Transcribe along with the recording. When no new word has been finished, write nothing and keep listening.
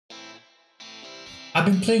I've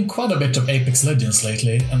been playing quite a bit of Apex Legends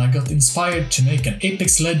lately, and I got inspired to make an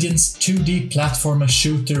Apex Legends 2D platformer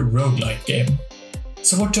shooter roguelite game.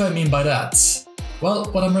 So what do I mean by that? Well,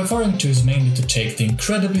 what I'm referring to is mainly to take the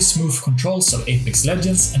incredibly smooth controls of Apex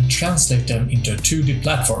Legends and translate them into a 2D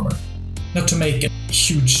platformer. Not to make a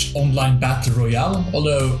huge online battle royale,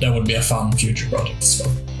 although that would be a fun future project as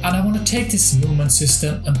well. And I want to take this movement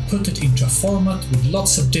system and put it into a format with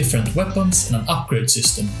lots of different weapons and an upgrade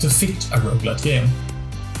system to fit a roguelite game.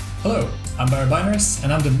 Hello, I'm Barry Biners,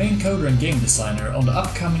 and I'm the main coder and game designer on the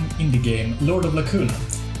upcoming indie game Lord of Lacuna,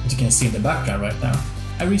 that you can see in the background right now.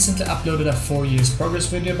 I recently uploaded a 4 years progress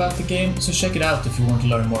video about the game, so check it out if you want to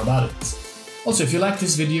learn more about it. Also, if you like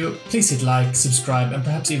this video, please hit like, subscribe, and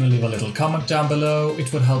perhaps even leave a little comment down below.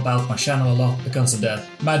 It would help out my channel a lot because of that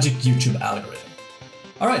magic YouTube algorithm.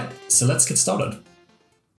 Alright, so let's get started.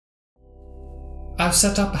 I've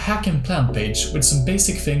set up a hack and plan page with some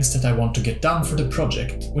basic things that I want to get done for the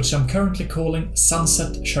project, which I'm currently calling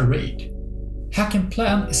Sunset Charade. Hack and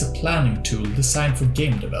Plan is a planning tool designed for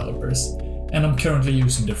game developers, and I'm currently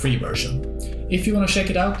using the free version. If you want to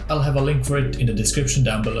check it out, I'll have a link for it in the description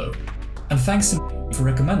down below. And thanks for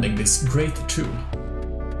recommending this great tool.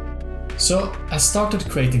 So I started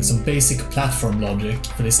creating some basic platform logic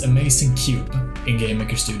for this amazing cube in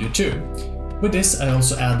GameMaker Studio 2. With this I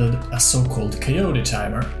also added a so-called coyote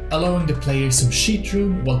timer, allowing the player some cheat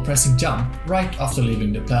room while pressing jump right after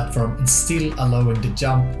leaving the platform and still allowing the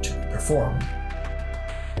jump to be performed.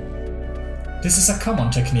 This is a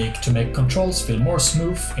common technique to make controls feel more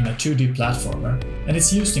smooth in a 2D platformer, and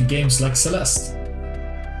it's used in games like Celeste.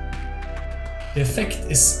 The effect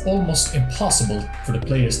is almost impossible for the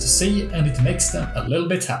players to see, and it makes them a little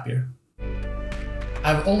bit happier.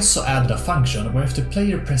 I've also added a function where if the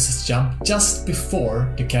player presses jump just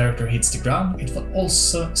before the character hits the ground, it will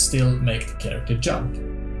also still make the character jump.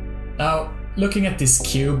 Now, looking at this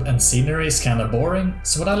cube and scenery is kinda boring,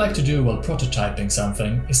 so what I like to do while prototyping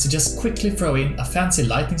something is to just quickly throw in a fancy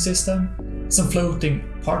lighting system, some floating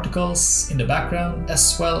particles in the background,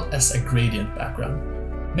 as well as a gradient background.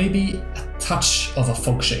 Maybe a touch of a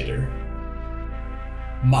fog shader.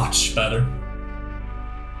 Much better.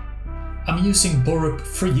 I'm using Borup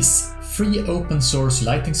Freeze, free open source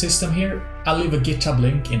lighting system here. I'll leave a GitHub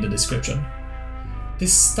link in the description.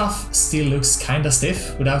 This stuff still looks kinda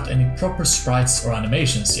stiff without any proper sprites or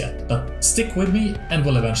animations yet, but stick with me and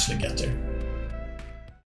we'll eventually get there.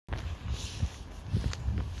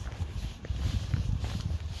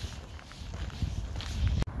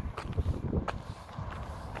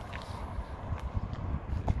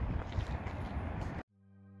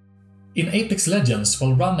 In Apex Legends,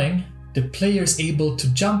 while running, the player is able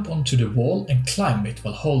to jump onto the wall and climb it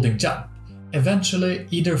while holding jump, eventually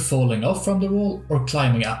either falling off from the wall or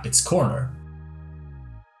climbing up its corner.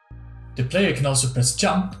 The player can also press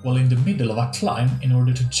jump while in the middle of a climb in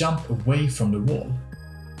order to jump away from the wall.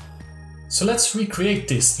 So let's recreate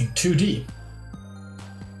this in 2D.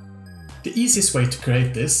 The easiest way to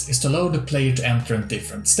create this is to allow the player to enter in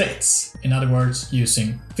different states, in other words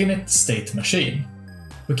using finite state machine.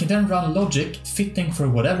 We can then run logic fitting for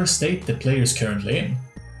whatever state the player is currently in.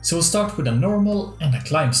 So we'll start with a normal and a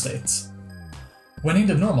climb state. When in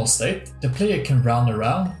the normal state, the player can run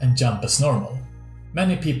around and jump as normal.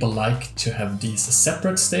 Many people like to have these as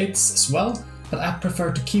separate states as well, but I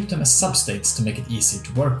prefer to keep them as substates to make it easier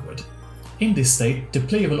to work with. In this state, the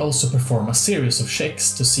player will also perform a series of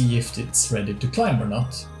checks to see if it's ready to climb or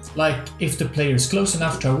not. Like if the player is close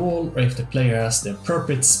enough to a wall, or if the player has the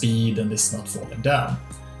appropriate speed and is not falling down.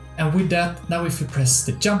 And with that, now if we press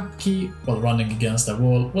the jump key while running against a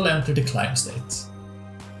wall, we'll enter the climb state.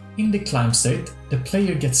 In the climb state, the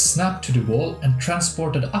player gets snapped to the wall and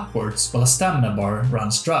transported upwards while a stamina bar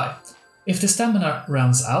runs dry. If the stamina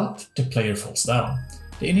runs out, the player falls down.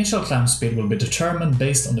 The initial climb speed will be determined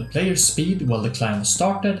based on the player's speed while the climb was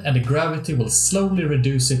started, and the gravity will slowly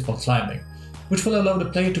reduce it while climbing, which will allow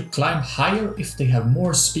the player to climb higher if they have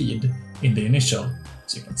more speed in the initial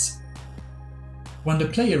sequence. When the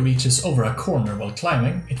player reaches over a corner while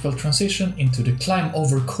climbing, it will transition into the climb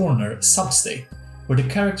over corner substate, where the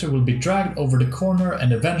character will be dragged over the corner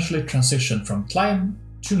and eventually transition from climb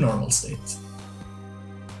to normal state.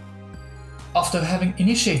 After having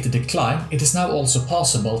initiated the climb, it is now also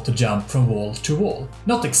possible to jump from wall to wall.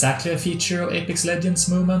 Not exactly a feature of Apex Legends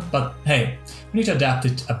movement, but hey, we need to adapt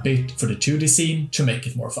it a bit for the 2D scene to make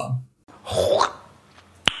it more fun.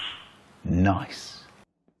 Nice.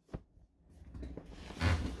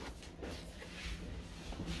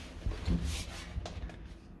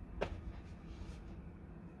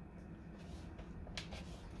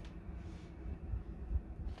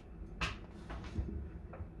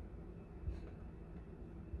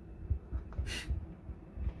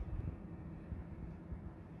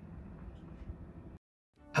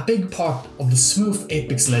 A big part of the smooth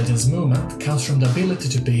Apex Legends movement comes from the ability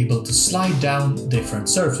to be able to slide down different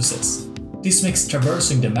surfaces. This makes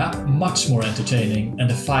traversing the map much more entertaining and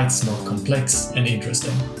the fights more complex and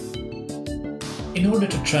interesting. In order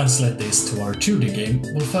to translate this to our 2D game,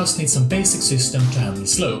 we'll first need some basic system to handle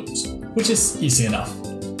slopes, which is easy enough.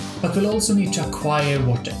 But we'll also need to acquire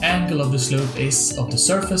what the angle of the slope is of the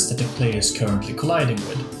surface that the player is currently colliding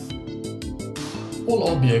with. All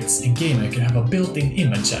objects in GameMaker have a built-in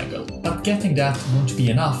image angle, but getting that won't be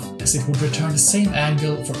enough as it would return the same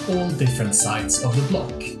angle for all different sides of the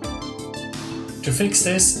block. To fix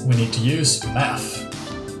this, we need to use math.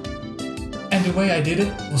 And the way I did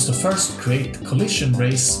it was to first create collision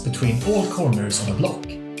rays between all corners on a block.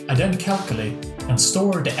 I then calculate and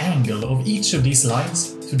store the angle of each of these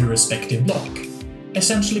lines to the respective block,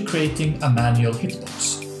 essentially creating a manual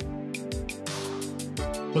hitbox.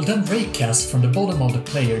 We'll then raycast from the bottom of the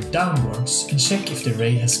player downwards and check if the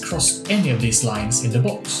ray has crossed any of these lines in the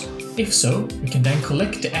box. If so, we can then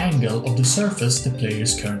collect the angle of the surface the player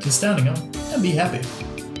is currently standing on and be happy.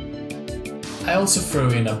 I also throw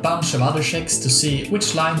in a bunch of other checks to see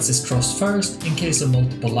which lines is crossed first in case of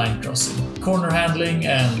multiple line crossing, corner handling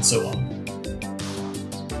and so on.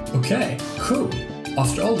 Okay, cool.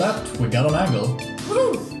 After all that, we got an angle.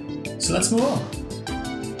 Woo! So let's move on.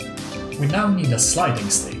 We now need a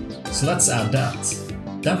sliding state, so let's add that.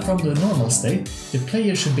 Then from the normal state, the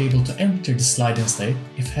player should be able to enter the sliding state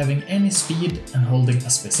if having any speed and holding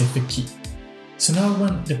a specific key. So now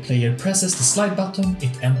when the player presses the slide button,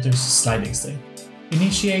 it enters sliding state,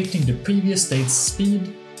 initiating the previous state's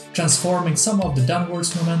speed, transforming some of the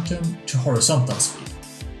downwards momentum to horizontal speed.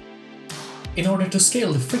 In order to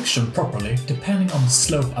scale the friction properly, depending on the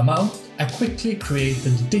slope amount, I quickly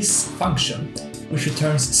created this function, which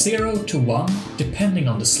returns 0 to 1 depending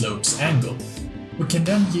on the slope's angle. We can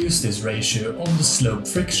then use this ratio on the slope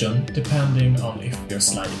friction depending on if we are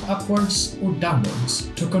sliding upwards or downwards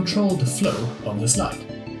to control the flow of the slide.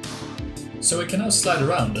 So we can now slide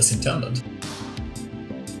around as intended.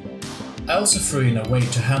 I also threw in a way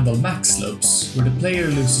to handle max slopes, where the player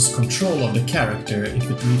loses control of the character if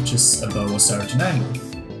it reaches above a certain angle.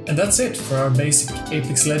 And that's it for our basic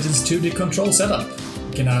Apex Legends 2D control setup.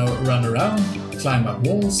 We can now run around, climb up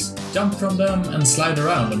walls, jump from them and slide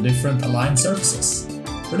around on different aligned surfaces.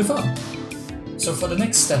 Pretty fun! So for the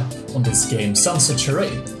next step on this game, Sunset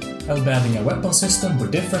Charade, I'll be adding a weapon system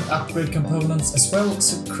with different upgrade components as well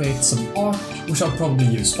as create some art which I'll probably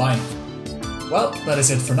use finally. Well, that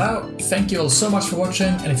is it for now. Thank you all so much for watching,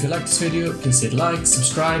 and if you liked this video, please hit like,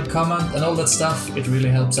 subscribe, comment and all that stuff, it really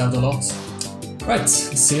helps out a lot. Right,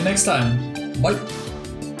 see you next time. Bye!